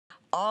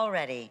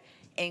already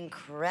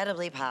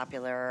incredibly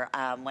popular.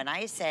 When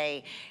I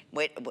say,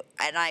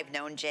 and I've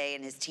known Jay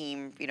and his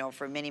team, you know,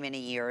 for many, many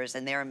years,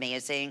 and they're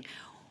amazing.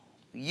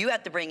 You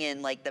have to bring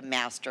in like the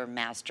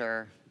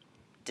master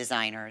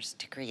designers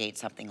to create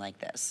something like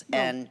this.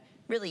 Well, and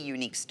really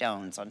unique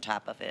stones on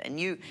top of it. And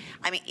you,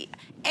 I mean,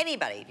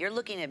 anybody, if you're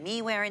looking at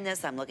me wearing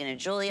this, I'm looking at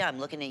Julia, I'm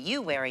looking at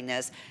you wearing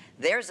this,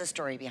 there's a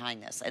story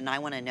behind this. And I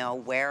want to know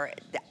where,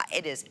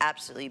 it is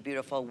absolutely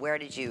beautiful. Where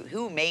did you,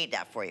 who made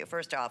that for you?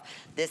 First off,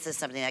 this is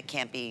something that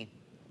can't be,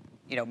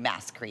 you know,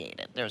 mass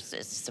created. It's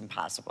just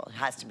impossible. It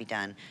has to be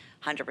done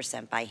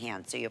 100% by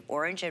hand. So you have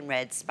orange and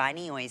red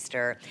Spiny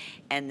Oyster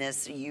and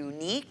this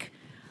unique,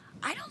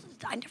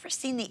 I've never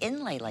seen the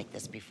inlay like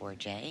this before,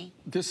 Jay.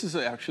 This is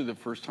actually the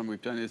first time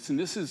we've done this, and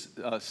this is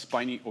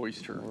Spiny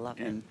Oyster. Love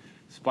it. And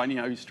Spiny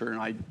Oyster, and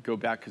I go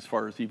back as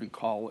far as even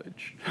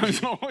college.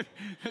 So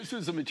this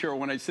is a material,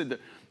 when I said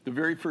the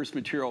very first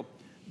material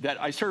that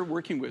I started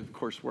working with, of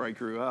course, where I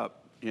grew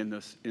up in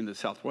the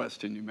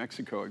Southwest in New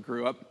Mexico. I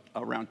grew up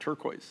around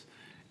turquoise,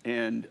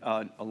 and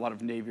a lot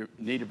of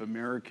Native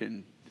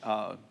American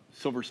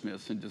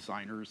silversmiths and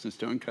designers and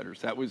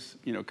stonecutters. That was,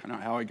 you know, kind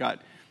of how I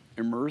got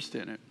immersed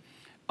in it.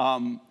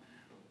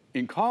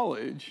 In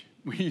college,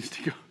 we used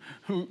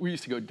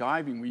to go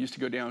diving. We used to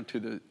go down to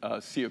the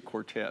Sea of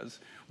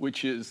Cortez,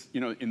 which is, you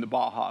know, in the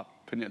Baja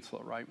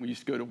Peninsula, right? We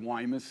used to go to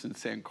Guaymas and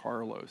San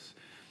Carlos.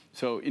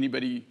 So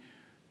anybody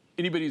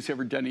who's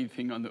ever done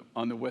anything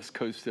on the west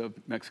coast of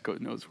Mexico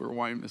knows where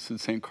Guaymas and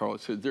San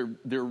Carlos is.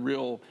 They're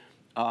real.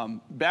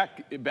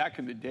 Back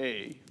in the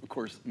day, of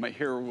course, my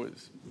hair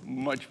was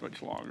much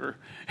longer.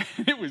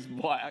 It was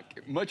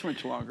black, much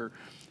longer.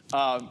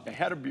 I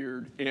had a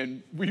beard,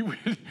 and we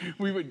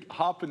would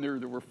hop in there.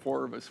 There were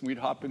 4 of us. We'd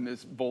hop in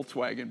this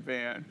Volkswagen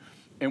van,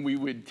 and we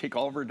would take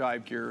all of our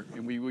dive gear,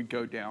 and we would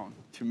go down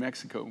to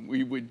Mexico.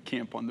 We would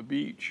camp on the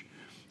beach,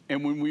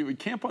 and when we would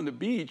camp on the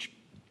beach,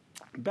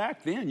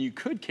 back then you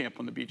could camp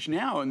on the beach.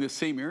 Now in this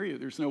same area,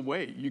 there's no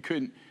way you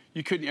couldn't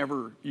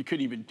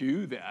even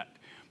do that.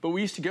 But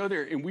we used to go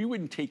there, and we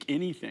wouldn't take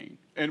anything.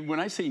 And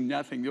when I say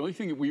nothing, the only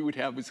thing that we would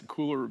have was a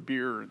cooler of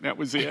beer, and that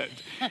was it.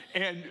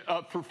 And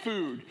for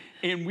food.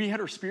 And we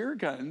had our spear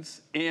guns,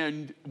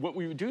 and what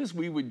we would do is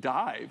we would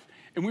dive.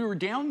 And we were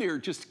down there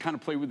just to kind of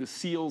play with the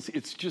seals.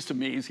 It's just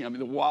amazing. I mean,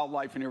 the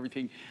wildlife and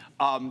everything.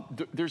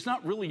 There's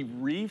not really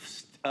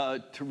reefs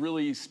to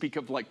really speak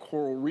of, like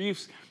coral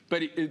reefs,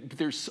 but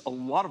there's a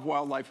lot of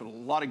wildlife and a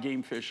lot of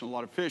game fish and a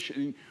lot of fish.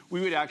 And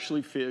we would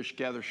actually fish,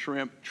 gather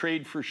shrimp,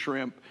 trade for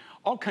shrimp,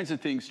 all kinds of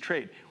things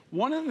trade.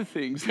 One of the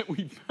things that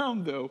we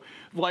found, though,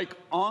 like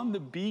on the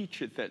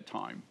beach at that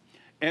time,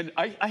 and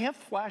I have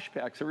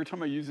flashbacks. Every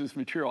time I use this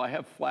material, I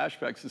have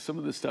flashbacks of some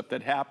of the stuff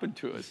that happened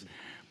to us.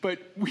 But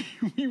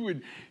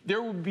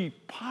there would be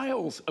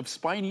piles of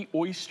Spiny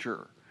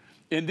Oyster.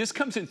 And this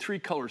comes in 3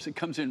 colors. It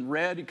comes in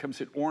red, it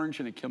comes in orange,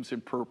 and it comes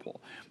in purple.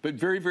 But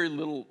very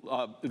little,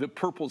 the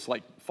purple's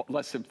like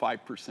less than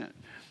 5%.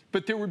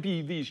 But there would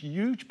be these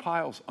huge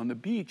piles on the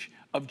beach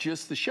of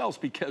just the shells,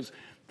 because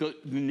the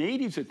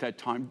natives at that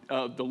time,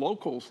 the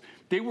locals,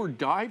 they were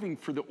diving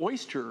for the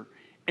oyster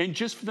and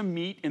just for the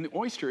meat and the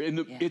oyster.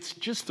 And it's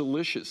just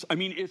delicious. I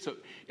mean, it's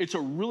a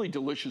really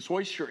delicious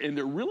oyster, and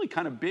they're really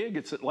kind of big.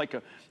 It's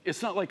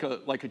not like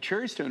a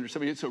cherry stone or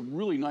something. It's a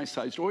really nice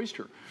sized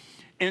oyster.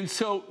 And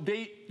so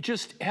they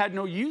just had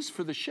no use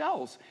for the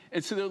shells.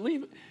 And so they'll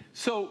leave it.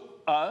 So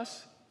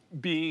us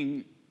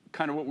being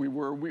kind of what we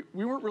weren't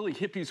really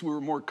hippies, we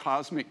were more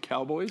cosmic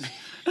cowboys.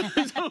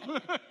 That's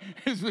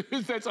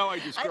how I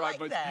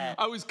describe it.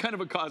 I was kind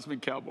of a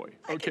cosmic cowboy.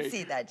 I can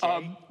see that,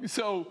 Jay.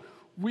 So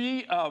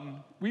we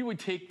would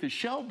take the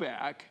shell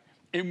back,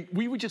 and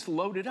we would just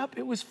load it up.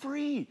 It was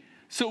free.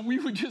 So we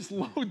would just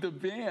load the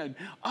van.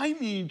 I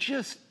mean,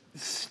 just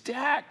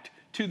stacked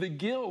to the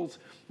gills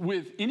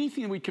with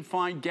anything we could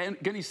find,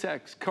 gunny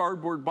sacks,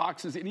 cardboard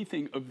boxes,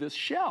 anything of this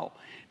shell.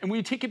 And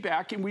we'd take it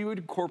back, and we would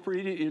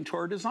incorporate it into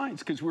our designs,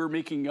 because we were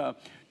making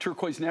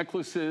turquoise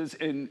necklaces,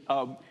 and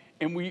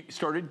we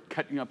started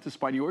cutting up the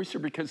Spiny Oyster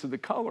because of the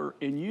color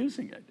and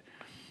using it.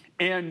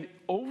 And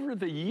over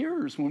the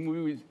years, when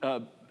we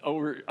would,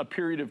 over a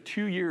period of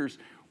 2 years,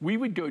 we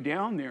would go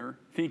down there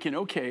thinking,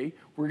 okay,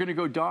 we're gonna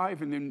go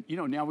dive, and then,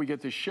 now we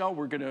get this shell,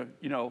 we're gonna,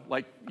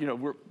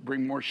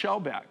 bring more shell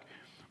back.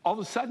 All of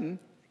a sudden,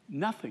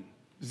 nothing,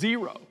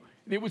 0.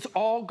 It was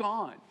all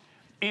gone.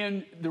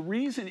 And the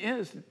reason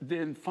is,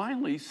 then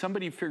finally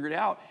somebody figured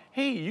out,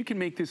 hey, you can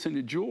make this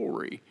into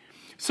jewelry.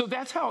 So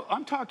that's how,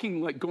 I'm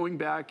talking like going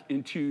back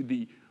into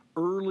the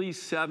early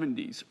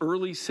 70s.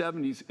 Early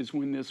 70s is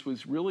when this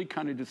was really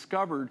kind of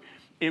discovered.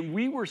 And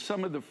we were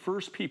some of the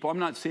first people, I'm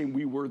not saying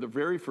we were the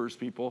very first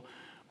people,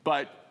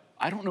 but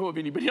I don't know of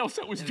anybody else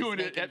that was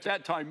doing it at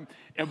that time,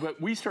 but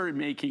we started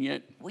making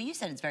it. Well, you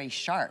said it's very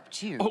sharp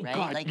too, right? Oh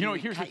God, like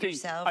here's the thing.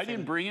 I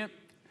didn't bring it.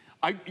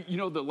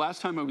 The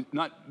last time I was,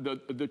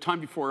 the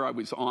time before I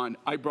was on,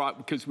 I brought,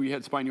 because we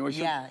had Spiny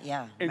Oyster.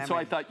 Yeah. And so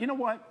I thought, you know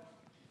what?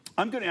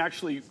 I'm gonna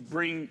actually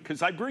bring,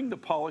 because I bring the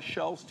polished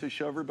shells to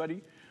show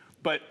everybody,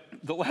 but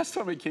the last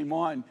time I came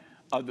on,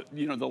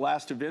 the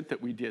last event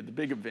that we did, the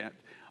big event,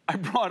 I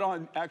brought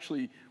on,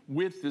 actually,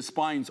 with the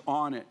spines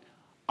on it,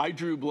 I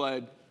drew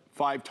blood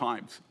 5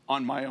 times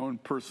on my own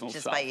personal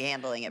Just self. by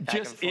handling it back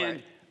and forth.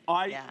 And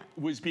I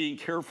was being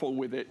careful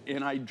with it,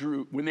 and I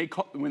drew,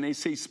 when they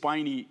say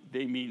spiny,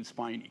 they mean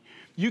spiny.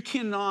 You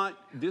cannot,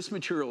 this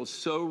material is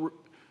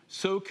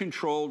so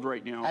controlled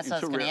right now. That's what I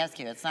was going to ask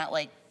you. It's not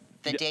like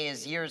the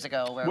days years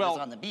ago where it was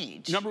on the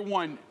beach. Number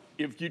one,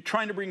 if you're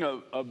trying to bring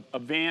a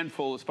van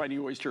full of Spiny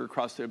Oyster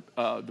across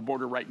the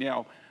border right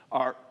now,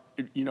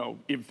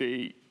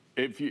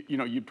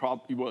 you'd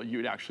probably, well,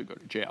 you'd actually go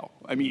to jail.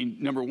 I mean,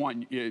 number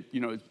one,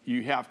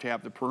 you have to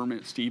have the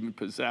permits to even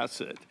possess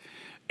it.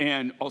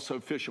 And also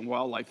Fish and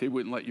Wildlife, they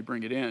wouldn't let you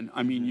bring it in.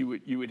 I mean,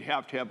 you would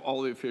have to have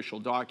all the official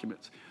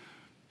documents.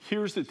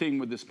 Here's the thing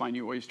with the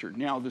Spiny Oyster.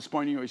 Now, the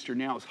Spiny Oyster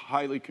now is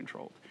highly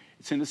controlled.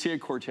 It's in the Sea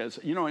of Cortez,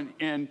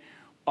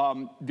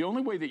 the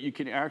only way that you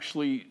can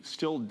actually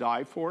still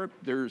die for it,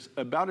 there's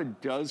about a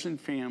dozen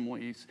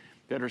families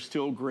that are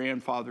still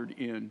grandfathered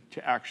in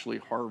to actually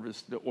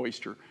harvest the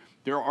oyster.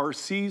 There are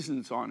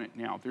seasons on it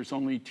now. There's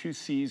only 2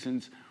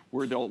 seasons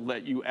where they'll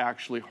let you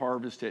actually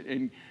harvest it.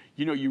 And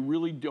you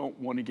really don't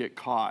want to get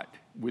caught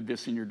with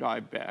this in your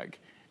dive bag,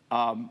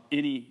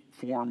 any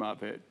form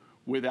of it,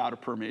 without a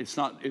permit.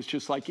 It's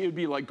just like, it'd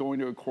be like going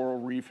to a coral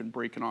reef and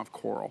breaking off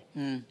coral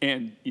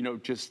and,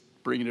 just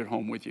bringing it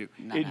home with you.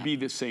 It'd be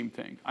the same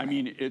thing. I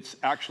mean, it's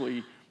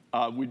actually,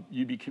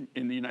 in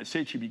the United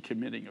States, you'd be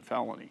committing a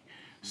felony.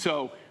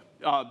 So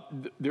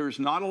there's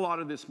not a lot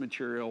of this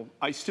material.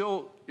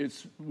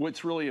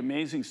 What's really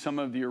amazing, some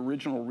of the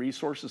original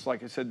resources,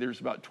 like I said,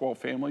 there's about 12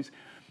 families.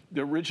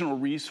 The original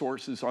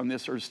resources on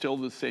this are still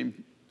the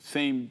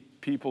same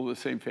people, the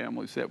same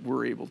families that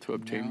we're able to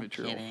obtain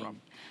material from.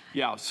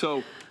 Yeah,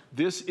 so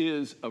this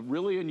is a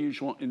really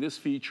unusual, and this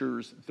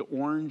features the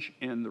orange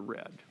and the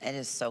red. It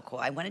is so cool.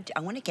 I want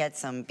to get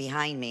some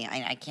behind me.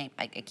 I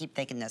keep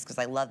thinking this because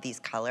I love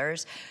these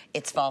colors.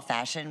 It's fall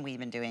fashion. We've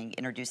been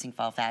introducing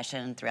fall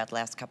fashion throughout the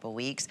last couple of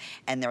weeks,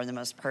 and they're the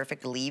most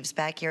perfect leaves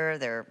back here.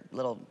 They're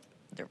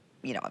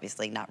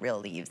obviously not real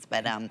leaves,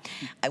 but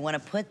I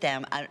want to put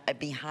them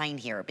behind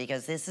here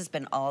because this has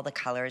been all the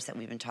colors that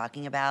we've been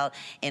talking about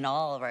in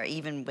all of our,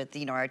 even with,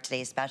 our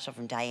today's special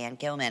from Diane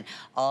Gilman,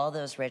 all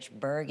those rich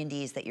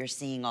burgundies that you're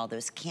seeing, all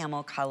those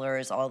camel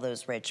colors, all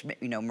those rich,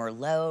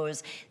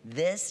 merlots.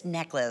 This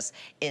necklace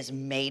is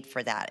made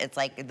for that. It's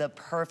like the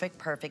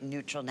perfect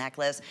neutral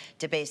necklace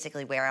to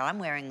basically wear. I'm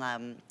wearing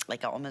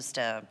like almost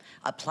a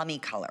plummy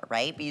color,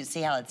 right? But you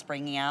see how it's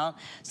bringing out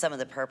some of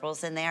the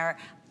purples in there.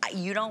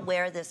 You don't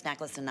wear this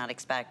necklace and not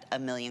expect a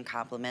million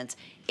compliments.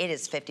 It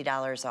is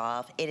 $50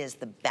 off. It is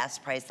the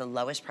best price, the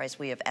lowest price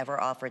we have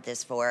ever offered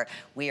this for.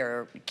 We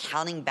are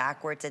counting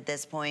backwards at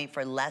this point.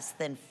 For less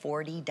than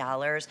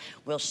 $40,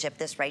 we'll ship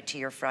this right to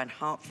your front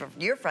home,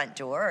 your front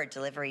door, or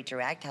delivery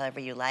direct,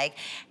 however you like.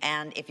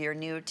 And if you're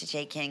new to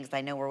J. King's,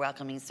 I know we're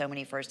welcoming so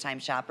many first-time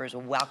shoppers.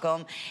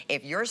 Welcome.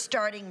 If you're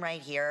starting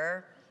right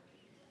here,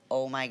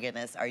 oh my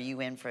goodness, are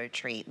you in for a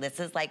treat? This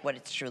is like what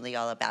it's truly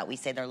all about. We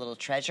say they're little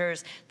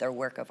treasures, they're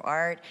work of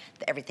art,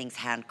 everything's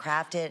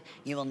handcrafted.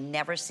 You will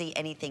never see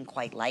anything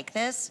quite like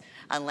this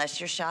unless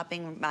you're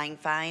shopping buying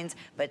finds,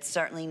 but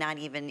certainly not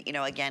even,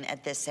 again,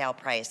 at this sale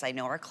price. I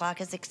know our clock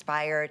has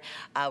expired.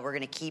 We're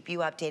gonna keep you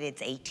updated.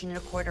 It's 18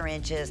 1/4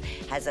 inches,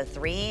 has a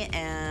 2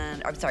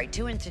 and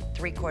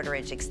 3/4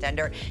 inch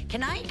extender.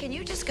 Can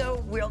you just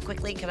go real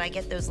quickly? Can I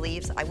get those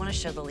leaves? I wanna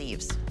show the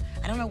leaves.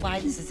 I don't know why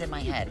this is in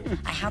my head.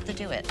 I have to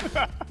do it.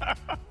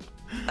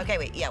 Okay,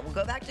 wait, yeah, we'll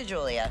go back to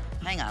Julia.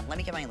 Hang on, let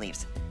me get my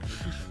leaves.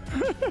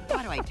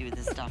 Why do I do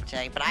this stuff,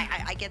 Jay? But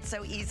I get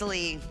so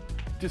easily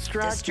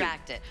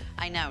distracted.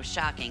 I know,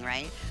 shocking,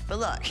 right? But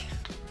look,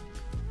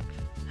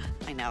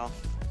 I know.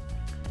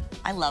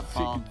 I love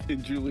fall. See,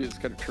 and Julia's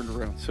got to turn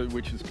around,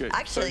 which is good.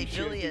 Actually, so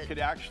Julia... You could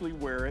actually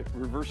wear it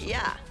reversible.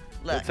 Yeah,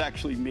 look. It's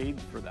actually made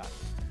for that.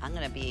 I'm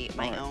gonna be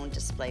my own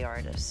display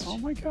artist. Oh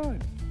my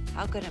God.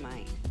 How good am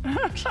I?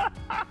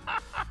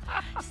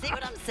 See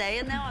what I'm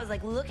saying now? I was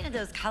like looking at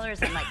those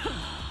colors and I'm like,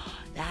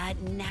 that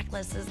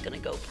necklace is gonna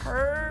go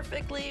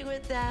perfectly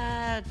with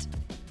that.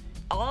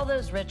 All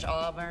those rich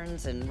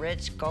auburns and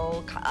rich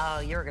gold, oh,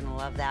 you're gonna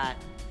love that.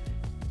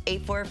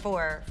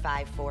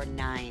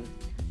 844-549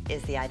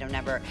 is the item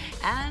number.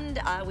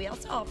 And we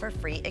also offer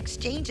free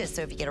exchanges.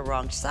 So if you get a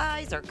wrong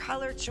size or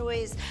color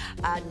choice,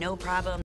 no problem.